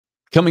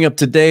Coming up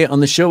today on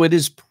the show, it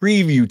is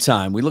preview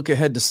time. We look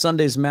ahead to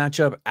Sunday's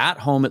matchup at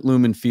home at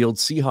Lumen Field.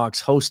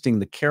 Seahawks hosting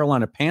the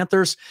Carolina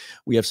Panthers.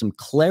 We have some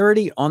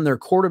clarity on their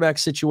quarterback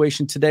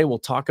situation today. We'll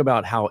talk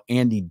about how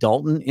Andy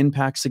Dalton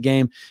impacts the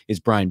game.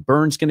 Is Brian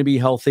Burns going to be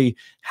healthy?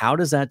 How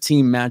does that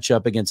team match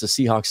up against a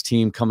Seahawks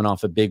team coming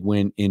off a big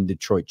win in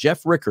Detroit?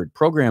 Jeff Rickard,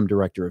 program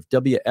director of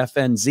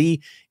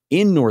WFNZ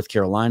in North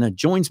Carolina,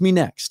 joins me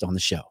next on the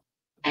show.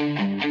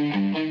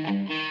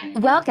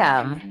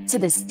 Welcome to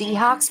the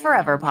Seahawks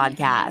Forever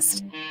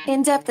podcast.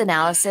 In-depth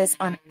analysis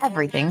on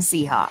everything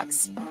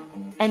Seahawks.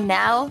 And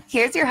now,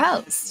 here's your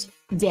host,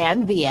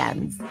 Dan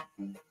Viens.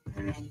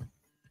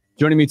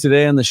 Joining me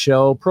today on the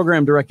show,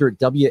 program director at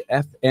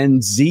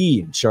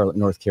WFNZ in Charlotte,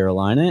 North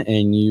Carolina.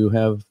 And you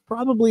have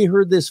probably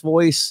heard this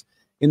voice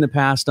in the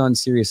past on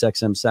Sirius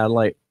XM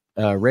satellite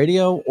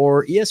radio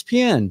or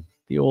ESPN,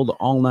 the old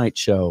all-night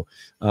show,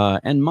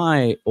 and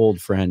my old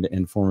friend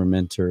and former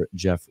mentor,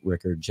 Jeff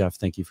Rickard. Jeff,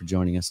 thank you for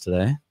joining us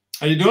today.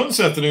 How you doing this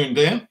afternoon,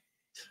 Dan?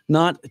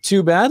 Not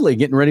too badly.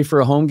 Getting ready for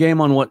a home game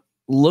on what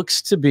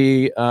looks to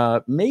be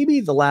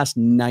maybe the last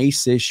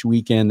nice-ish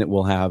weekend that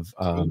we'll have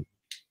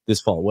this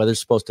fall. Weather's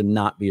supposed to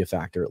not be a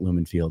factor at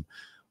Lumen Field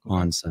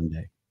on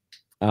Sunday.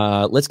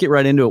 Let's get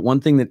right into it.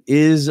 One thing that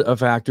is a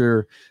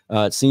factor,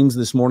 it seems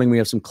this morning we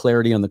have some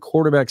clarity on the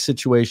quarterback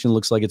situation.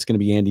 Looks like it's going to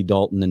be Andy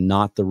Dalton and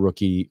not the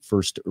rookie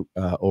first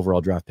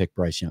overall draft pick,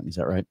 Bryce Young. Is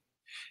that right?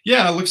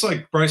 Yeah, it looks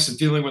like Bryce is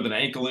dealing with an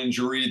ankle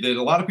injury that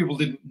a lot of people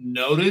didn't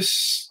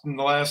notice in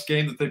the last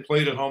game that they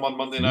played at home on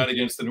Monday night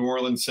against the New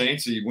Orleans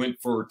Saints. He went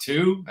for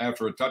two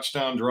after a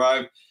touchdown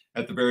drive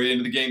at the very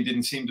end of the game.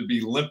 Didn't seem to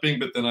be limping,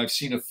 but then I've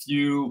seen a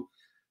few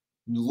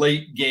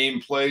late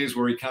game plays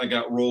where he kind of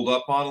got rolled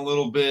up on a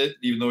little bit,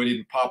 even though he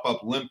didn't pop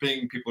up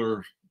limping. People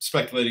are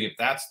speculating if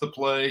that's the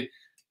play.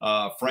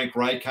 Frank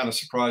Wright kind of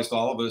surprised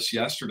all of us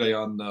yesterday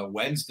on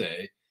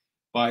Wednesday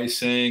by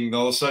saying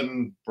all of a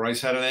sudden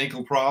Bryce had an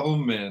ankle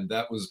problem, and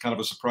that was kind of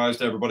a surprise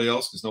to everybody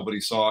else because nobody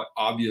saw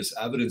obvious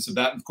evidence of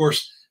that. And of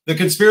course, the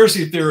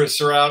conspiracy theorists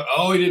are out.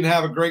 Oh, he didn't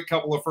have a great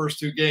couple of first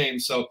two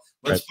games, so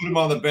let's put him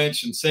on the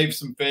bench and save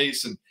some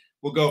face, and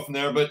we'll go from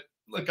there. But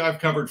look, I've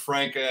covered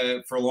Frank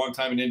for a long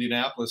time in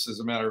Indianapolis, as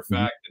a matter of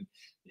fact.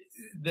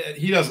 And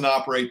he doesn't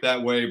operate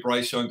that way.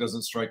 Bryce Young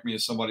doesn't strike me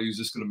as somebody who's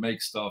just going to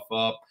make stuff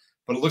up.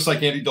 But it looks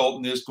like Andy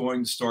Dalton is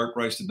going to start.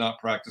 Bryce did not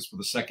practice for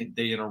the second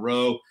day in a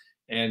row.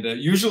 And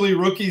usually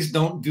rookies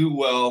don't do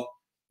well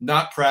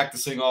not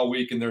practicing all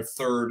week in their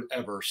third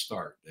ever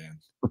start, Dan.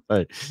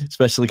 Right,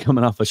 especially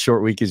coming off a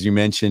short week, as you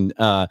mentioned.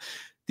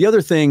 The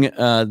other thing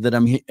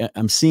that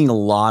I'm seeing a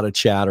lot of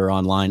chatter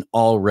online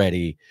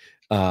already.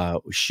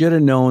 Should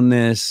have known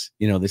this.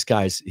 You know, this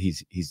guy's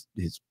he's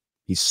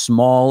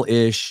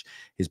small-ish.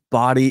 His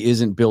body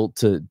isn't built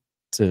to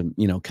kind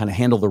of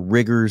handle the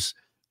rigors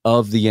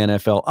of the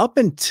NFL. Up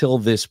until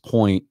this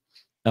point,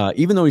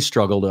 even though he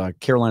struggled,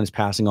 Carolina's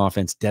passing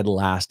offense dead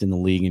last in the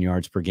league in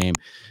yards per game.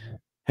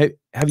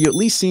 Have you at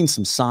least seen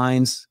some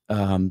signs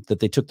that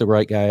they took the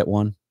right guy at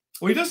one?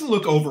 Well, he doesn't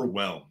look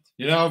overwhelmed.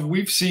 You know,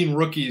 we've seen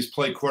rookies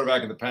play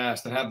quarterback in the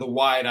past that have the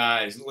wide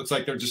eyes. It looks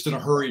like they're just in a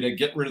hurry to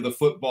get rid of the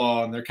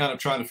football, and they're kind of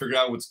trying to figure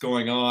out what's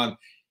going on.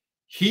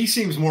 He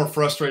seems more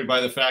frustrated by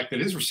the fact that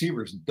his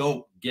receivers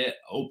don't get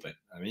open.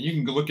 I mean, you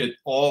can look at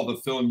all the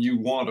film you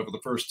want over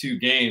the first two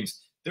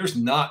games. There's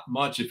not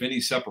much, if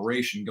any,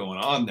 separation going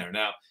on there.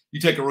 Now,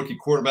 you take a rookie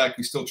quarterback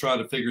who's still trying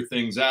to figure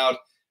things out,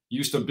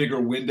 used to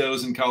bigger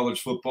windows in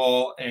college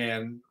football,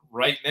 and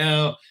right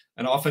now,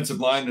 an offensive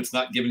line that's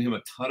not giving him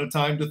a ton of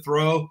time to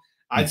throw.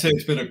 I'd say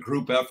it's been a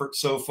group effort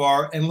so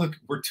far. And look,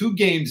 we're 2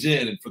 games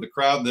in, and for the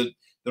crowd that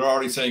they're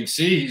already saying,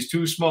 see, he's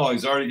too small,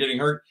 he's already getting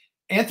hurt.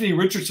 Anthony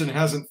Richardson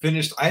hasn't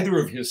finished either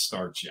of his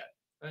starts yet.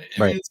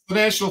 Right. It's the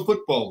National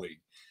Football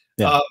League.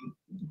 Yeah.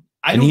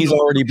 And he's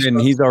already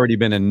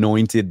been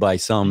anointed by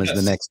some as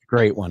the next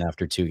great one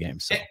after 2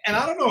 games. So. And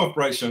I don't know if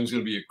Bryce Young's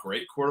going to be a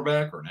great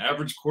quarterback or an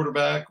average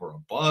quarterback or a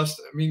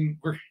bust. I mean,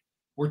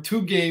 we're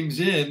 2 games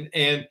in,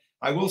 and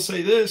I will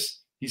say this.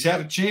 He's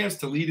had a chance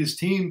to lead his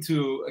team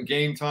to a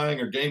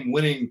game-tying or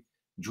game-winning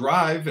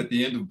drive at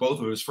the end of both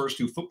of his first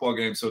 2 football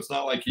games. So it's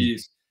not like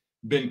he's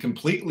been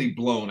completely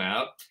blown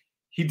out.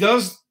 He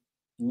does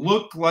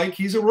look like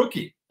he's a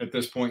rookie at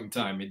this point in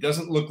time. It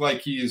doesn't look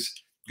like he's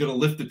going to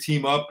lift the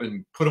team up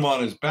and put him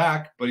on his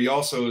back, but he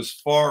also is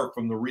far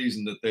from the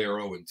reason that they are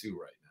 0-2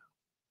 right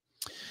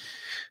now.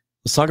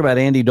 Let's talk about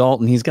Andy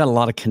Dalton. He's got a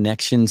lot of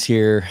connections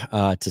here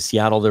to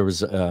Seattle. There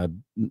was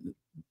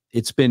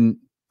it's been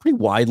pretty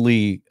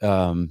widely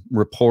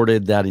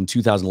reported that in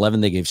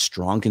 2011 they gave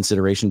strong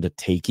consideration to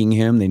taking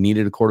him. They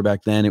needed a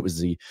quarterback then. It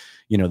was the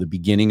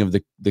beginning of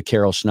the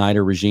Carroll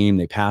Schneider regime.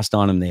 They passed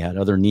on him. They had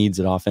other needs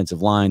at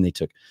offensive line. They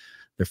took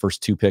their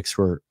first 2 picks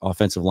for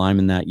offensive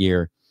linemen that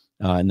year.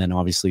 And then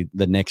obviously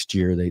the next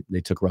year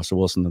they took Russell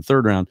Wilson in the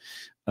 3rd round.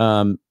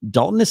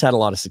 Dalton has had a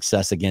lot of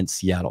success against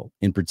Seattle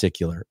in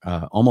particular,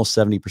 almost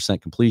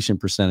 70% completion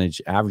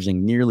percentage,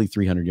 averaging nearly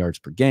 300 yards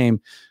per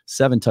game,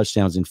 7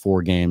 touchdowns in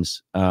 4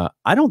 games.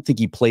 I don't think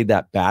he played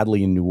that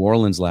badly in New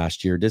Orleans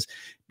last year.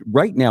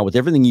 Right now, with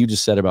everything you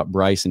just said about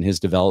Bryce and his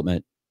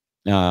development,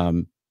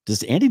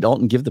 Does Andy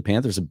Dalton give the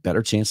Panthers a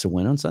better chance to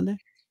win on Sunday?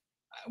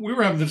 We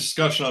were having the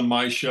discussion on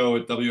my show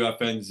at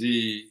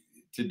WFNZ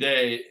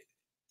today.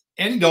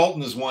 Andy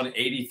Dalton has won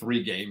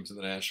 83 games in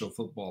the National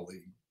Football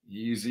League.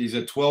 He's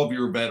a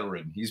 12-year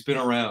veteran. He's been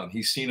around.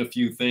 He's seen a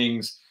few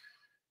things.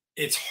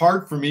 It's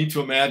hard for me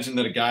to imagine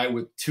that a guy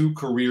with 2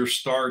 career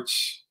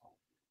starts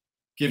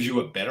gives you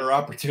a better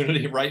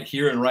opportunity right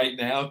here and right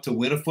now to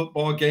win a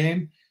football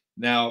game.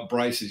 Now,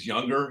 Bryce is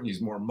younger.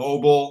 He's more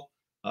mobile.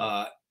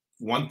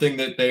 One thing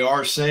that they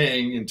are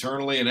saying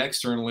internally and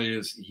externally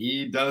is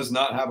he does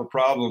not have a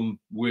problem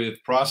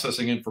with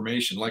processing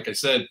information. Like I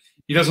said,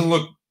 he doesn't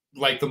look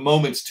like the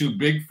moment's too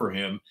big for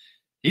him.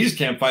 He just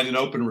can't find an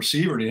open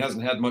receiver, and he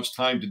hasn't had much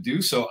time to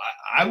do so.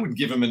 I would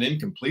give him an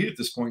incomplete at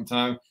this point in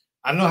time.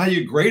 I don't know how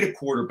you grade a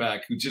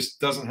quarterback who just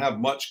doesn't have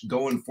much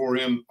going for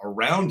him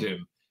around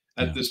him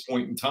at this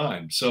point in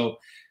time. So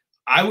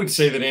I would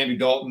say that Andy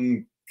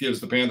Dalton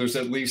gives the Panthers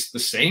at least the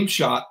same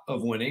shot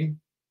of winning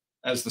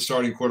as the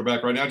starting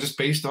quarterback right now, just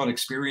based on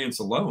experience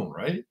alone,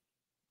 right?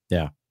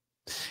 Yeah.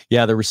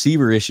 Yeah, the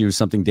receiver issue is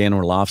something Dan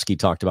Orlovsky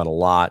talked about a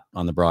lot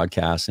on the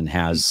broadcast and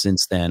has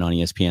since then on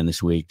ESPN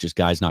this week. Just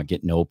guys not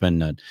getting open.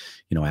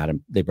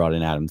 They brought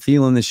in Adam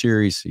Thielen this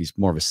year. He's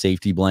more of a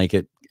safety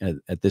blanket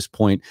at this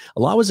point.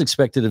 A lot was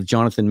expected of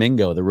Jonathan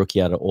Mingo, the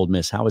rookie out of Ole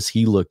Miss. How has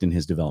he looked in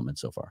his development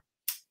so far?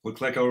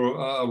 Looked like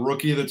a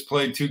rookie that's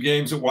played 2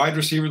 games at wide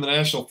receiver in the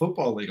National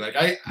Football League. Like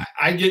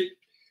I get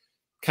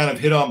kind of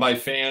hit on by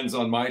fans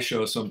on my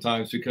show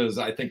sometimes because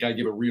I think I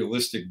give a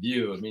realistic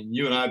view. I mean,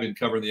 you and I have been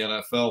covering the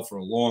NFL for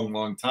a long,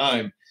 long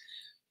time.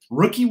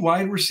 Rookie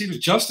wide receivers,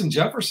 Justin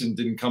Jefferson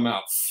didn't come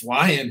out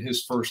flying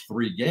his first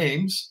 3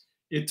 games.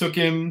 It took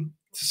him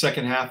the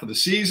second half of the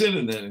season,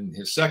 and then in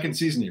his second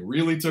season, he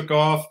really took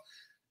off.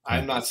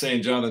 I'm not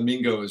saying Jonathan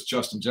Mingo is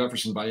Justin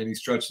Jefferson by any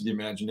stretch of the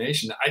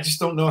imagination. I just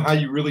don't know how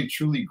you really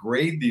truly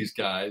grade these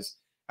guys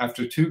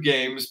after 2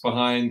 games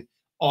behind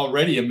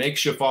already a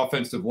makeshift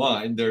offensive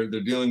line. They're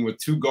dealing with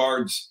 2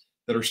 guards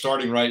that are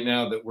starting right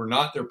now that were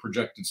not their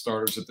projected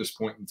starters at this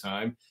point in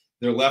time.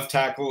 Their left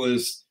tackle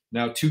is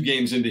now 2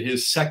 games into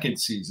his second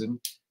season.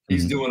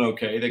 He's doing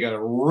okay. They got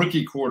a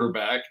rookie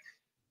quarterback.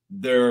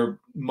 Their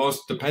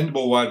most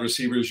dependable wide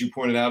receiver, as you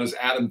pointed out, is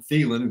Adam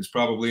Thielen, who's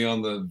probably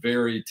on the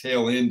very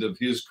tail end of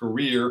his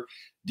career.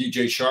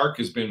 DJ Shark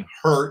has been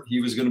hurt.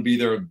 He was going to be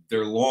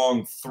their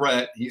long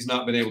threat. He's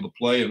not been able to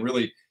play and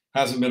really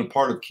hasn't been a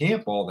part of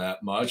camp all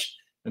that much.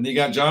 And then you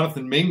got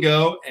Jonathan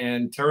Mingo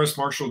and Terrace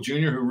Marshall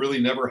Jr., who really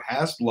never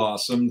has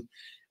blossomed.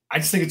 I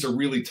just think it's a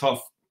really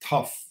tough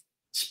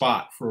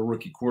spot for a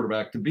rookie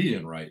quarterback to be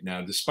in right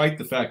now, despite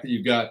the fact that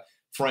you've got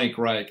Frank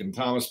Reich and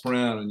Thomas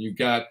Brown, and you've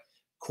got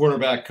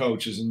quarterback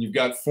coaches, and you've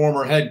got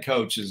former head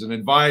coaches and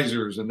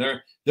advisors, and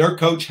they're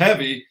coach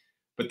heavy,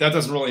 but that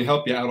doesn't really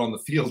help you out on the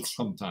field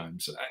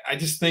sometimes. I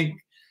just think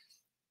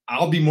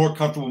I'll be more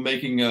comfortable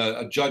making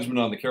a judgment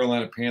on the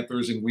Carolina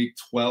Panthers in week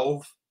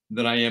 12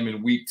 than I am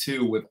in week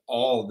 2 with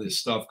all this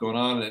stuff going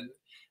on. And it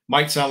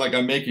might sound like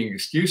I'm making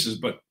excuses,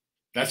 but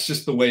that's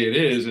just the way it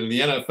is. And in the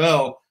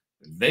NFL,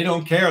 they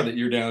don't care that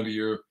you're down to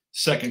your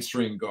second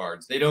string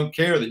guards. They don't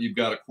care that you've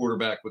got a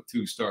quarterback with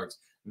 2 starts.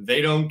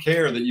 They don't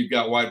care that you've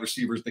got wide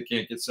receivers that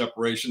can't get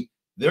separation.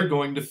 They're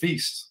going to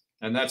feast.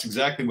 And that's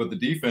exactly what the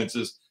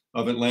defenses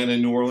of Atlanta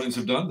and New Orleans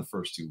have done the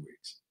first 2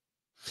 weeks.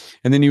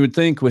 And then you would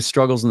think with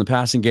struggles in the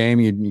passing game,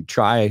 you'd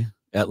try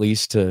at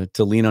least to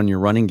lean on your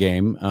running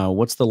game.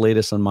 What's the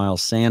latest on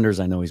Miles Sanders?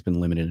 I know he's been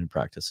limited in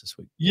practice this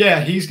week.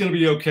 Yeah, he's going to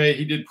be okay.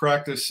 He did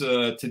practice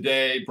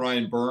today.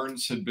 Brian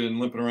Burns had been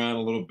limping around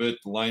a little bit,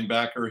 the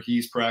linebacker.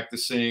 He's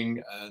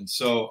practicing. And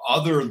so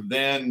other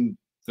than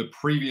the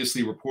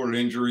previously reported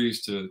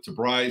injuries to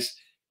Bryce,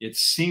 it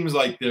seems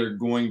like they're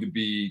going to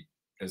be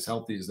as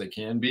healthy as they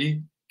can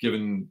be,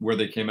 given where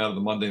they came out of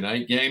the Monday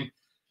night game.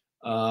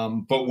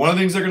 But one of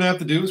the things they're going to have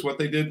to do is what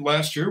they did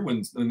last year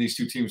when these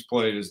 2 teams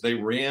played, is they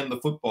ran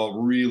the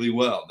football really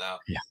well. Now,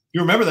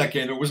 you remember that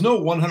game. There was no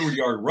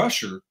 100-yard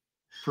rusher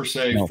per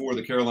se for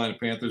the Carolina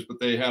Panthers, but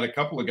they had a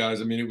couple of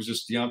guys. I mean, it was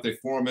just Deontay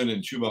Foreman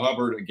and Chuba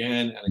Hubbard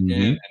again and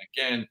again and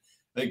again.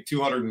 I think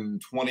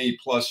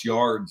 220-plus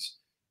yards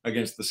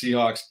against the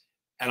Seahawks.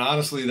 And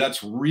honestly,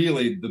 that's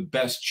really the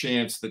best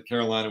chance that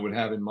Carolina would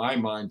have in my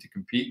mind to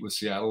compete with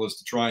Seattle, is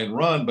to try and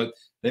run. But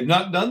they've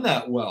not done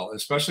that well,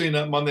 especially in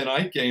that Monday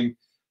night game.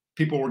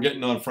 People were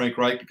getting on Frank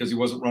Reich because he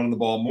wasn't running the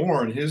ball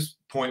more. And his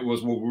point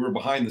was, well, we were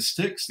behind the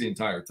sticks the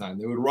entire time.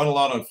 They would run a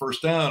lot on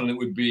first down, and it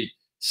would be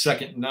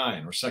 2nd and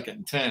 9 or 2nd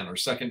and 10 or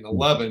 2nd and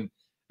 11,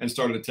 and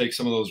started to take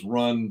some of those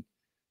run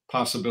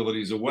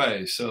possibilities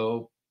away.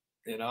 So,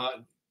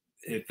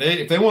 if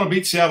they want to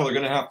beat Seattle, they're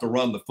going to have to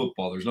run the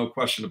football. There's no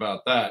question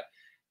about that.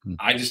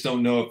 I just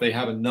don't know if they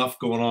have enough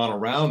going on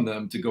around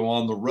them to go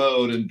on the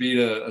road and beat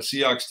a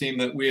Seahawks team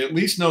that we at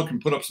least know can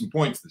put up some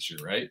points this year,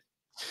 right?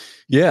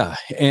 Yeah,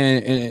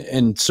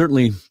 and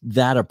certainly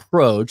that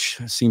approach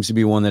seems to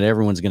be one that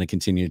everyone's going to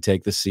continue to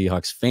take. The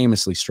Seahawks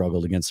famously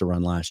struggled against the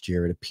run last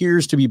year. It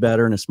appears to be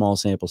better in a small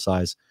sample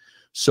size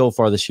so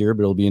far this year,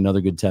 but it'll be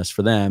another good test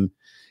for them.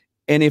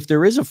 And if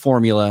there is a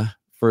formula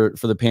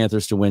for the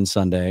Panthers to win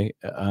Sunday.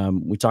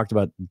 We talked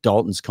about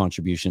Dalton's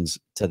contributions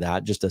to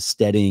that, just a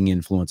steadying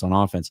influence on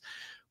offense.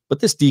 But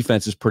this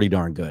defense is pretty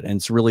darn good, and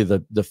it's really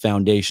the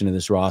foundation of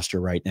this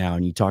roster right now.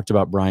 And you talked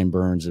about Brian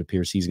Burns. It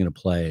appears he's going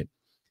to play.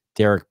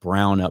 Derek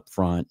Brown up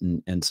front,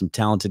 and some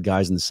talented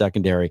guys in the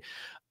secondary.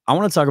 I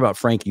want to talk about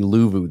Frankie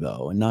Luvu,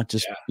 though, and not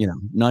just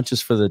not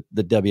just for the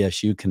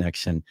WSU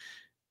connection.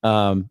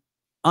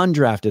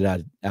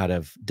 Undrafted out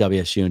of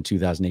WSU in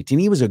 2018.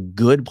 He was a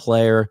good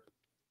player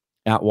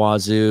at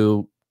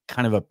Wazoo,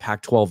 kind of a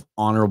Pac-12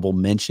 honorable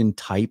mention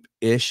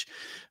type-ish.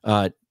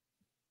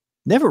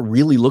 Never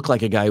really looked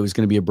like a guy who was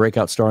going to be a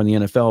breakout star in the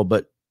NFL,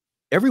 but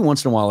every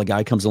once in a while a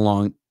guy comes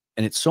along,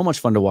 and it's so much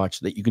fun to watch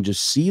that you can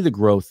just see the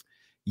growth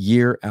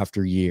year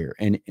after year,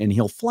 and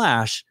he'll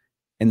flash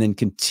and then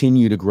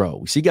continue to grow.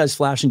 We see guys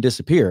flash and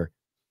disappear,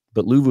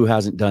 but Luvu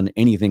hasn't done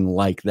anything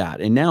like that.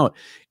 And now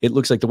it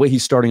looks like the way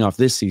he's starting off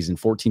this season,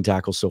 14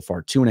 tackles so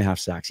far, 2.5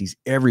 sacks. He's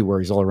everywhere.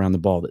 He's all around the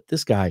ball. That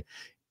this guy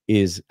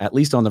is at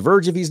least on the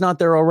verge, if he's not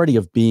there already,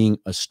 of being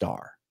a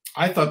star.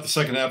 I thought the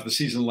second half of the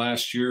season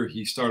last year,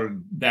 he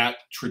started that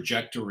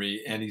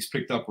trajectory, and he's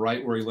picked up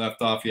right where he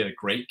left off. He had a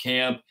great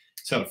camp.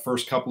 He's had a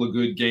first couple of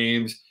good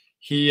games.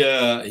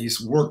 He's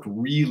worked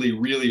really,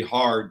 really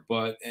hard,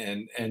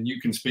 and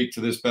you can speak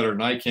to this better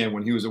than I can.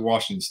 When he was at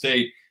Washington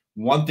State,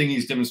 one thing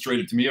he's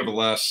demonstrated to me over the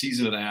last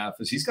season and a half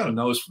is he's got a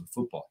nose for the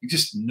football. He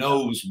just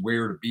knows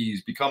where to be.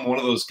 He's become one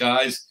of those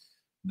guys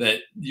that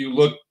you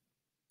look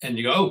and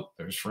you go, oh,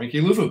 there's Frankie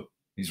Luvu.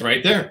 He's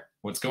right there.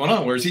 What's going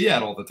on? Where's he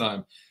at all the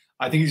time?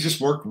 I think he's just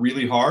worked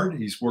really hard.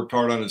 He's worked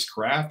hard on his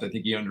craft. I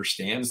think he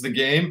understands the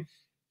game,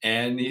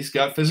 and he's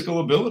got physical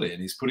ability,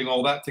 and he's putting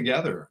all that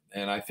together.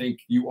 And I think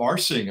you are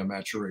seeing a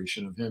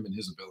maturation of him and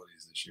his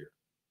abilities this year.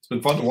 It's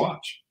been fun to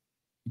watch.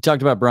 You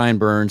talked about Brian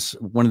Burns,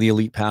 one of the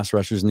elite pass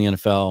rushers in the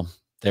NFL.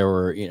 There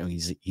were,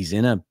 he's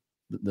in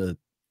the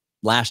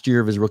last year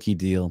of his rookie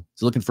deal.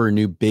 He's looking for a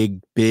new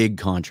big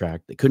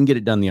contract. They couldn't get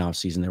it done in the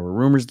offseason. There were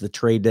rumors at the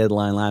trade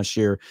deadline last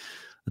year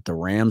that the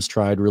Rams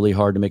tried really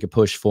hard to make a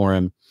push for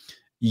him.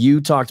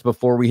 You talked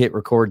before we hit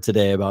record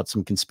today about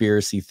some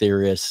conspiracy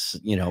theorists,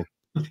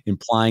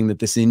 implying that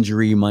this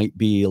injury might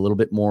be a little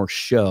bit more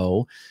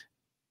show.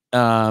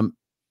 Do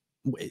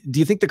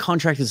you think the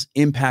contract is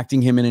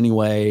impacting him in any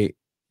way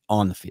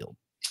on the field?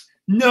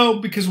 No,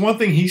 because one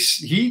thing,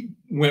 he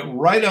went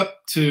right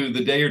up to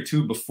the day or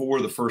two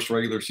before the first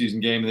regular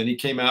season game, and then he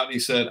came out and he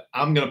said,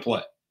 I'm going to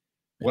play.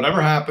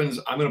 Whatever happens,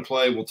 I'm going to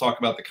play. We'll talk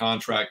about the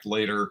contract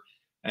later.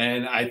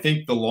 And I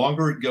think the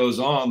longer it goes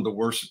on, the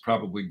worse it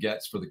probably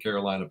gets for the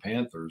Carolina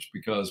Panthers,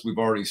 because we've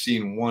already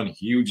seen one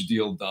huge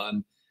deal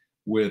done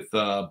with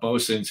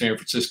Bosa in San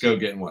Francisco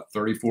getting,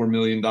 $34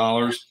 million.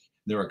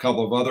 There are a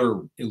couple of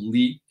other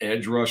elite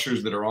edge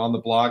rushers that are on the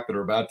block that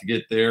are about to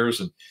get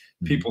theirs. And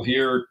people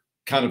here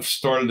kind of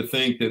started to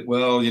think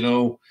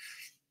that,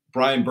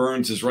 Brian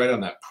Burns is right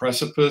on that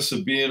precipice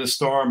of being a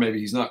star. Maybe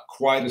he's not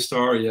quite a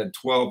star. He had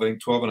 12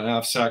 and a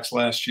half sacks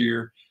last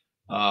year.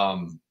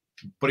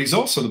 But he's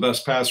also the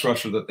best pass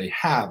rusher that they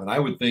have. And I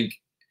would think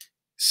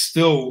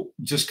still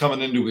just coming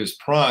into his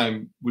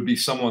prime would be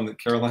someone that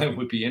Carolina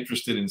would be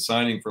interested in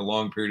signing for a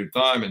long period of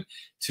time. And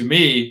to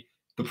me,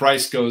 the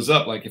price goes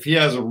up. Like if he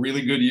has a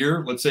really good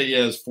year, let's say he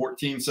has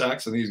 14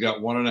 sacks and he's got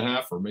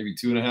 1.5 or maybe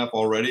 2.5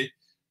 already.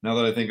 Now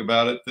that I think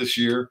about it this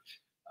year,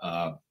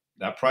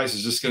 that price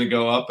is just going to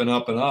go up and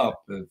up and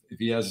up if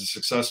he has a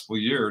successful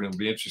year, and it'll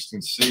be interesting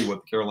to see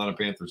what the Carolina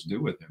Panthers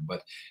do with him.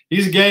 But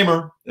he's a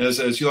gamer,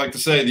 as you like to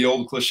say, the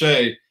old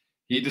cliche.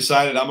 He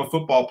decided, I'm a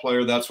football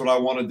player. That's what I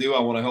want to do. I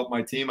want to help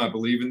my team. I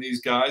believe in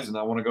these guys, and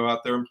I want to go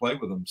out there and play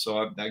with them. So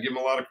I give him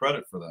a lot of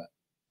credit for that.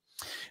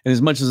 And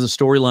as much as the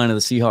storyline of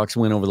the Seahawks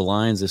win over the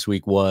Lions this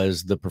week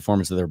was the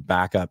performance of their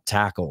backup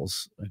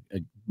tackles,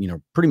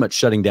 pretty much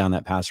shutting down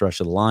that pass rush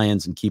of the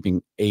Lions and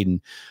keeping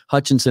Aiden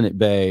Hutchinson at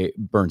bay,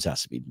 Burns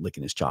has to be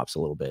licking his chops a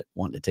little bit,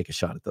 wanting to take a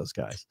shot at those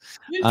guys.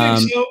 You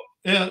think so?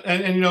 Yeah,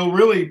 and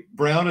really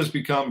Brown has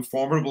become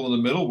formidable in the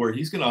middle where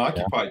he's going to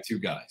occupy two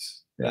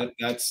guys. Yeah.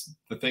 That's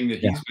the thing that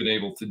he's been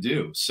able to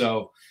do.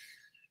 So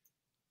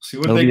see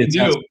what they can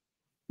do.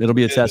 It'll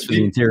be a test for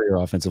the interior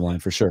offensive line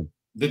for sure.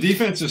 The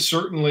defense is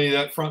certainly,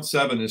 that front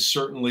seven is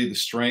certainly the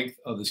strength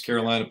of this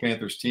Carolina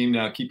Panthers team.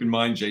 Now, keep in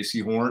mind,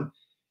 J.C. Horn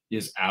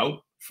is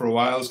out for a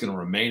while. He's going to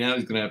remain out.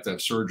 He's going to have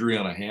surgery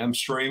on a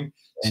hamstring.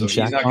 So he's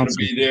not going to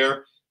be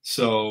there.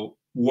 So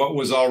what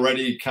was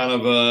already kind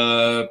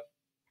of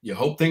you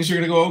hope things are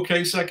going to go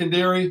okay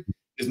secondary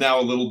is now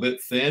a little bit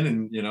thin.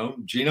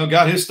 And, Gino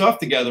got his stuff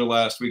together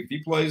last week. If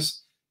he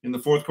plays in the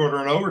fourth quarter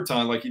and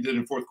overtime like he did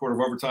in fourth quarter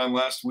of overtime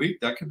last week,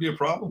 that could be a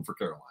problem for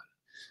Carolina.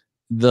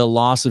 The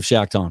loss of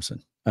Shaq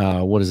Thompson,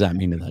 what does that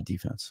mean to that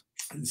defense?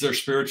 He's their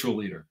spiritual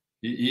leader.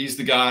 He's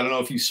the guy. I don't know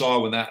if you saw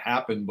when that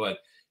happened, but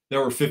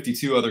there were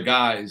 52 other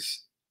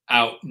guys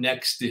out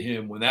next to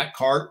him. When that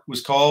cart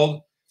was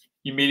called,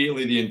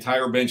 immediately the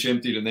entire bench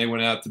emptied and they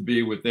went out to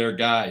be with their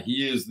guy.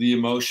 He is the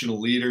emotional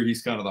leader.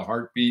 He's kind of the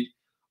heartbeat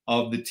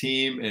of the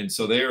team. And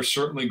so they are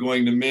certainly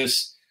going to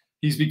miss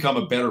He's become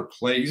a better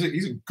player.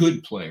 He's a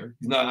good player.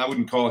 He's not, I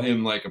wouldn't call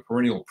him like a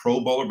perennial Pro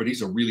Bowler, but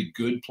he's a really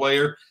good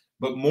player.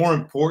 But more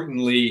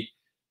importantly,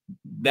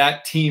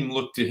 that team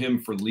looked to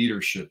him for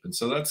leadership. And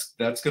so that's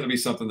going to be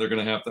something they're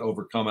going to have to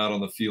overcome out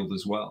on the field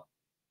as well.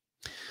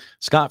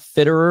 Scott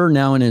Fitterer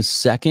now in his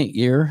second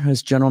year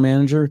as general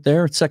manager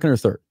there, second or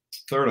third?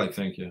 Third, I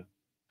think, yeah.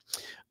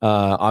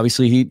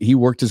 Obviously, he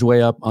worked his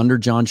way up under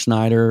John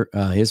Schneider,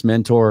 his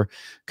mentor,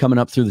 coming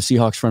up through the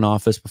Seahawks front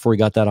office before he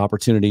got that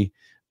opportunity.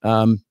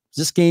 Does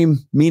this game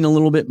mean a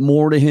little bit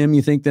more to him,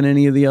 you think, than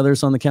any of the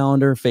others on the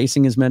calendar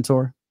facing his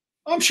mentor?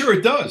 I'm sure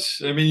it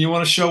does. I mean, you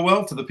want to show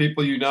well to the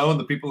people you know and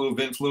the people who have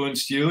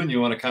influenced you, and you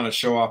want to kind of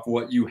show off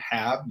what you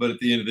have. But at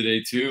the end of the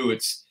day, too,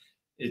 it's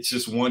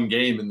just one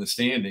game in the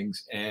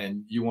standings,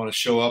 and you want to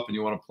show up and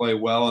you want to play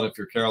well. And if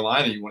you're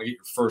Carolina, you want to get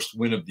your first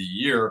win of the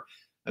year.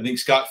 I think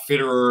Scott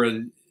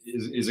Fitterer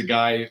is a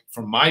guy,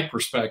 from my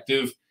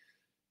perspective,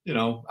 you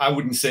know, I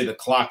wouldn't say the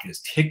clock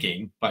is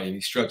ticking by any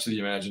stretch of the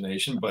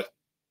imagination, but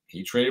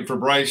he traded for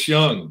Bryce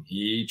Young.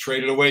 He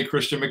traded away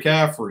Christian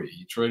McCaffrey.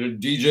 He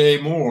traded DJ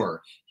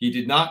Moore. He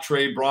did not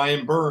trade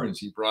Brian Burns.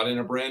 He brought in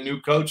a brand new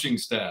coaching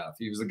staff.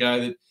 He was the guy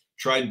that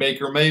tried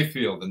Baker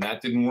Mayfield, and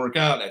that didn't work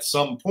out. At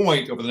some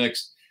point over the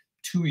next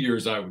 2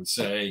 years, I would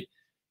say,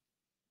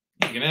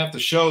 you're going to have to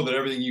show that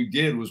everything you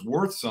did was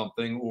worth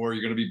something, or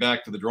you're going to be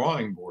back to the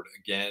drawing board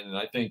again. And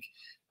I think,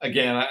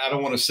 again, I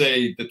don't want to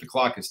say that the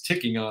clock is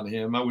ticking on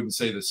him. I wouldn't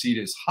say the seat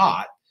is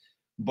hot,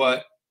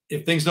 but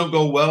if things don't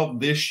go well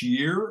this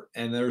year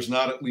and there's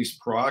not at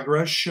least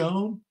progress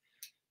shown,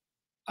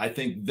 I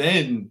think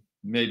then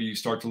maybe you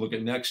start to look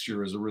at next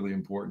year as a really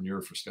important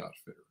year for Scott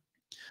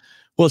Fitterer.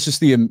 Well, it's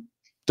just the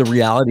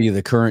reality of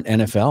the current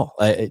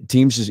NFL.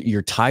 Teams,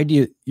 you're tied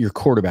to your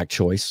quarterback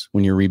choice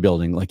when you're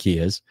rebuilding like he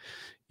is.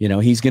 You know,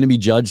 he's going to be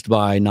judged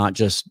by not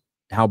just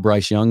how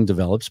Bryce Young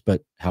develops,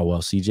 but how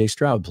well CJ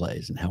Stroud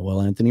plays and how well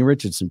Anthony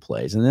Richardson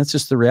plays. And that's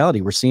just the reality.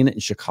 We're seeing it in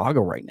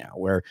Chicago right now,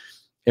 where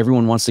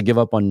everyone wants to give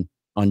up on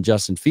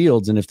Justin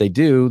Fields. And if they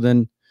do,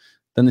 then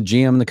the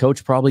GM and the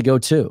coach probably go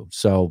too.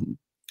 So,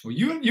 well,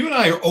 you and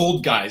I are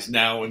old guys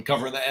now in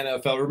covering the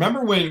NFL.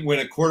 Remember when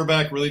a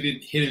quarterback really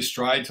didn't hit his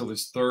stride till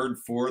his third,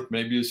 fourth,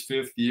 maybe his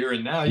fifth year,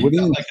 and now you've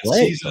got like a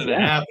season and a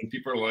half, and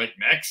people are like,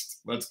 "Next,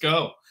 let's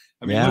go."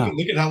 I mean,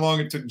 look at how long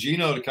it took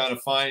Geno to kind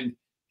of find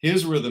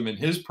his rhythm and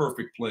his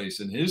perfect place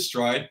and his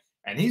stride,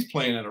 and he's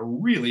playing at a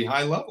really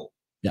high level.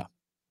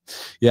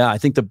 Yeah, I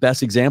think the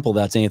best example of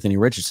that's Anthony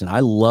Richardson.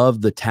 I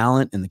love the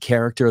talent and the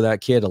character of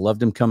that kid. I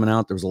loved him coming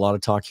out. There was a lot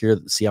of talk here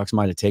that the Seahawks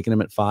might have taken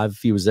him at 5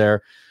 if he was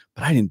there,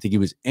 but I didn't think he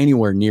was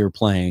anywhere near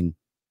playing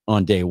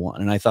on day one.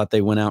 And I thought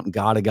they went out and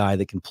got a guy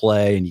that can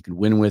play and you can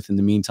win with in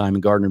the meantime,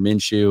 in Gardner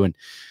Minshew. And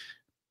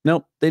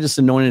nope, they just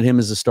anointed him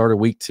as a starter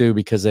week 2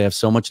 because they have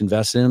so much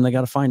invested in him. They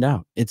got to find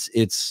out.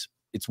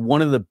 It's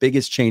one of the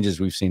biggest changes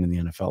we've seen in the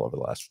NFL over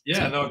the last.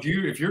 Yeah, no,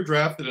 if you're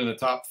drafted in a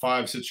top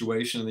 5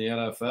 situation in the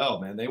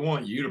NFL, man, they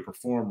want you to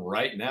perform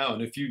right now.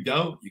 And if you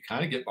don't, you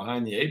kind of get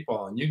behind the 8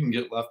 ball and you can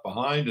get left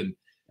behind, and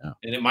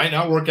it might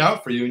not work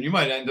out for you. And you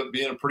might end up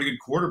being a pretty good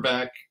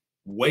quarterback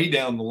way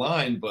down the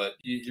line, but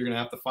you're going to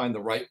have to find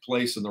the right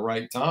place and the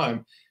right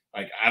time.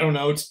 Like, I don't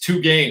know, it's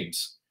 2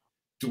 games.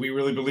 Do we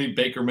really believe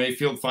Baker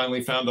Mayfield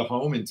finally found a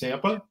home in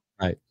Tampa?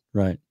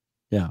 Right.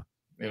 Yeah.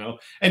 You know,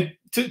 and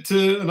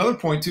to another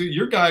point too,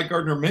 your guy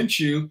Gardner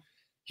Minshew,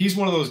 he's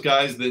one of those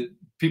guys that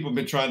people have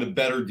been trying to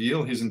better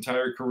deal his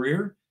entire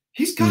career.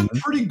 He's got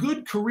pretty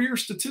good career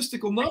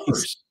statistical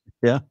numbers.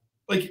 Yeah,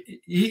 like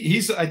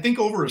he's I think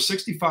over a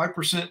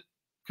 65%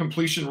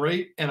 completion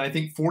rate, and I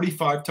think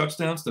 45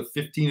 touchdowns to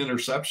 15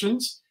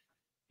 interceptions.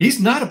 He's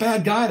not a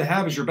bad guy to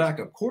have as your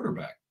backup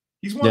quarterback.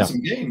 He's won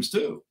some games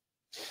too.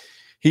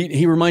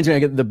 He reminds me, I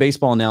get the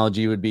baseball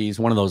analogy would be he's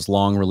one of those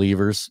long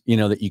relievers, you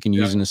know, that you can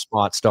use in a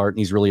spot start and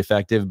he's really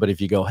effective. But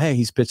if you go, hey,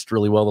 he's pitched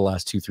really well the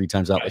last 2-3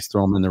 times out, let's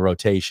throw him in the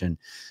rotation,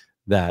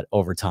 that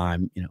over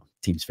time, you know,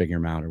 teams figure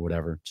him out or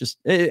whatever.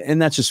 And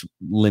that's just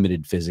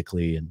limited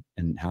physically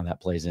and how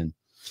that plays in.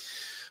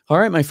 All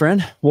right, my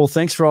friend. Well,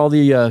 thanks for all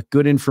the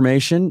good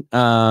information.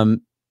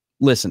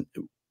 Listen,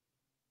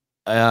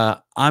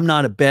 I'm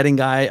not a betting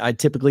guy. I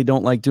typically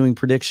don't like doing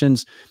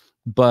predictions.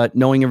 But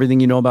knowing everything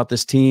you know about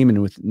this team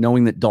and with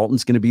knowing that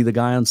Dalton's going to be the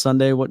guy on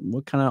Sunday, what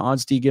kind of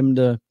odds do you give him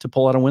to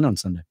pull out a win on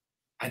Sunday?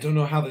 I don't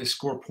know how they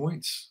score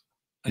points.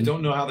 I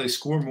don't know how they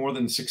score more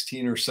than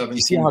 16 or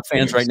 17. Seahawks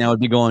fans right now would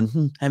be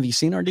going, have you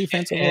seen our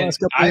defense over the last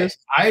couple of years?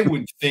 I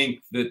would think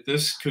that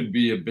this could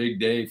be a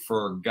big day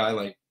for a guy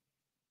like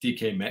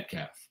DK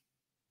Metcalf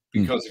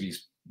because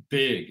he's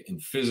big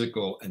and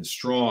physical and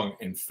strong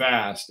and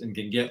fast and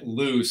can get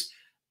loose.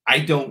 I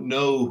don't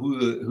know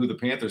who the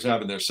Panthers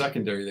have in their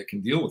secondary that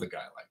can deal with a guy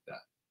like that,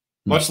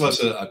 much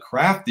less a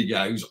crafty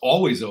guy who's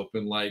always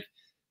open, like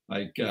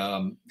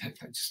Tyler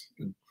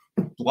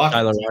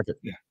Lockett.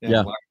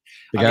 Yeah.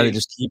 The guy that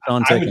just keeps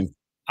on taking.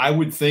 I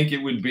would think it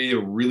would be a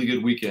really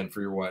good weekend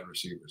for your wide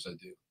receivers. I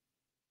do.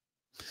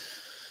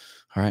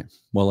 All right.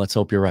 Well, let's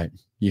hope you're right.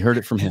 You heard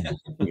it from him,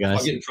 you guys.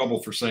 I'll get in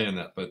trouble for saying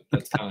that, but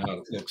that's kind of how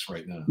it looks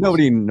right now.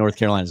 Nobody in North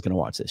Carolina is going to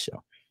watch this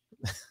show.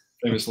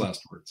 Famous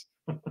last words.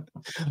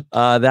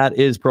 That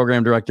is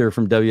program director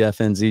from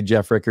WFNZ,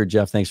 Jeff Rickard.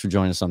 Jeff, thanks for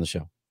joining us on the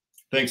show.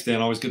 Thanks,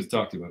 Dan. Always good to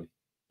talk to you, buddy.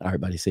 All right,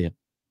 buddy. See you.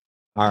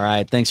 All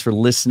right. Thanks for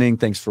listening.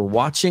 Thanks for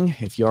watching.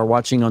 If you are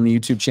watching on the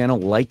YouTube channel,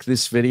 like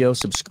this video,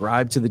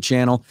 subscribe to the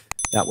channel.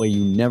 That way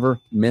you never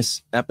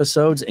miss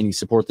episodes and you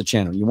support the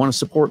channel. You want to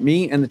support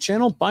me and the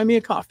channel? Buy me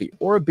a coffee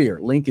or a beer.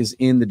 Link is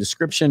in the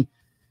description.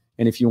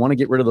 And if you want to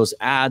get rid of those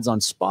ads on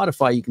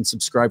Spotify, you can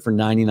subscribe for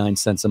 99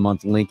 cents a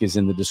month. Link is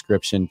in the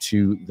description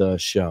to the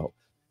show.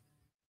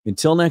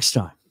 Until next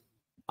time,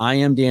 I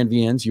am Dan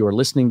Viens. You are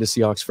listening to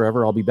Seahawks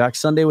Forever. I'll be back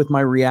Sunday with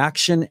my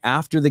reaction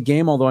after the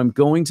game, although I'm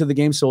going to the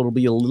game, so it'll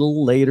be a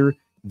little later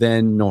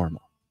than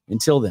normal.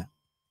 Until then,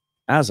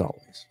 as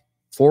always,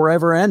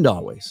 forever and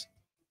always,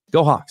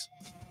 go Hawks.